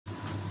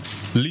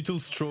Little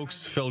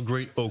strokes fell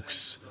great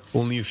oaks.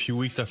 Only a few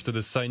weeks after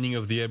the signing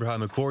of the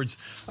Abraham Accords,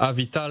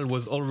 Avital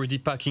was already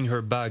packing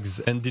her bags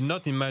and did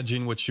not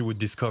imagine what she would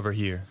discover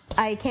here.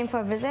 I came for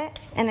a visit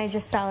and I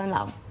just fell in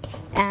love.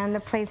 And the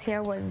place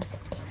here was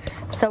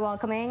so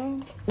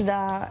welcoming.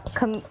 The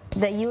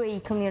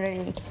UAE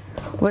community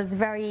was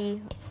very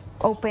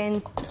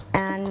open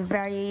and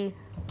very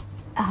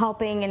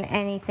helping in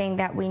anything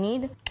that we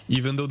need.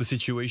 Even though the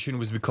situation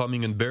was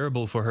becoming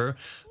unbearable for her,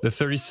 the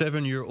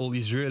 37-year-old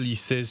Israeli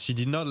says she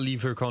did not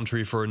leave her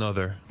country for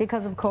another.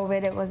 Because of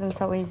COVID, it wasn't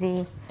so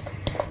easy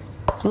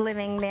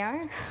living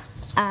there.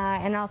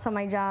 And also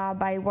my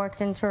job, I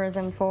worked in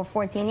tourism for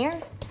 14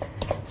 years.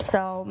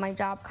 So my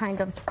job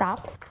kind of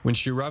stopped. When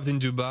she arrived in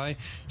Dubai,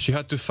 she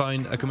had to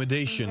find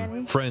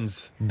accommodation,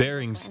 friends,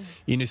 bearings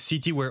in a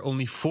city where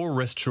only 4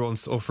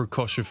 restaurants offer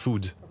kosher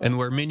food and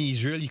where many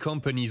Israeli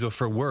companies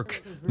offer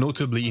work,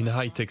 notably in the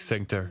high-tech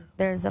sector.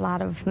 There's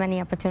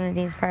many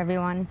opportunities for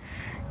everyone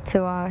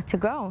to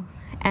grow.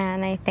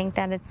 And I think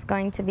that it's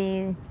going to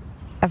be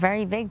a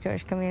very big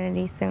Jewish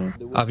community soon.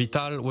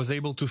 Avital was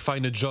able to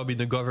find a job in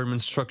a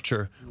government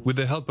structure with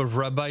the help of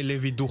Rabbi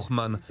Levi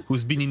Duchman,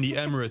 who's been in the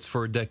Emirates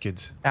for a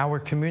decade. Our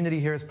community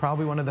here is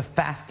probably one of the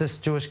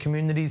fastest Jewish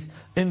communities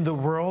in the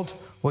world.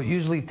 What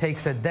usually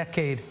takes a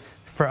decade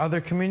for other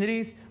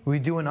communities, we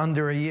do in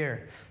under a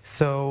year.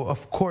 So,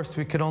 of course,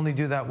 we could only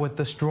do that with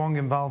the strong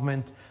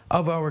involvement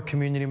of our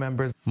community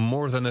members.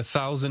 More than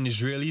 1,000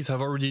 Israelis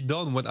have already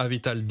done what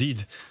Avital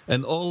did,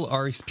 and all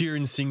are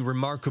experiencing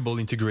remarkable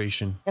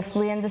integration. If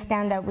we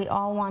understand that we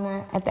all want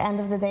to, at the end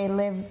of the day,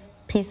 live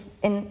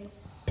in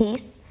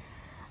peace,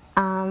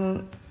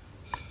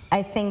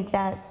 I think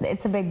that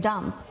it's a big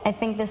jump. I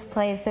think this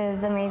place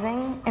is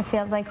amazing. It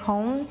feels like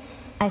home.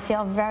 I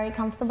feel very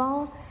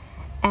comfortable,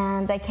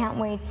 and I can't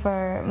wait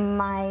for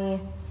my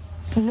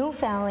new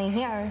family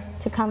here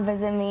to come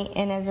visit me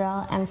in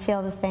Israel and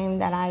feel the same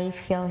that I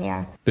feel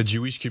here. The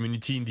Jewish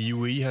community in the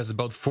UAE has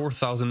about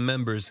 4,000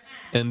 members,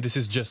 and this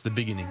is just the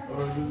beginning.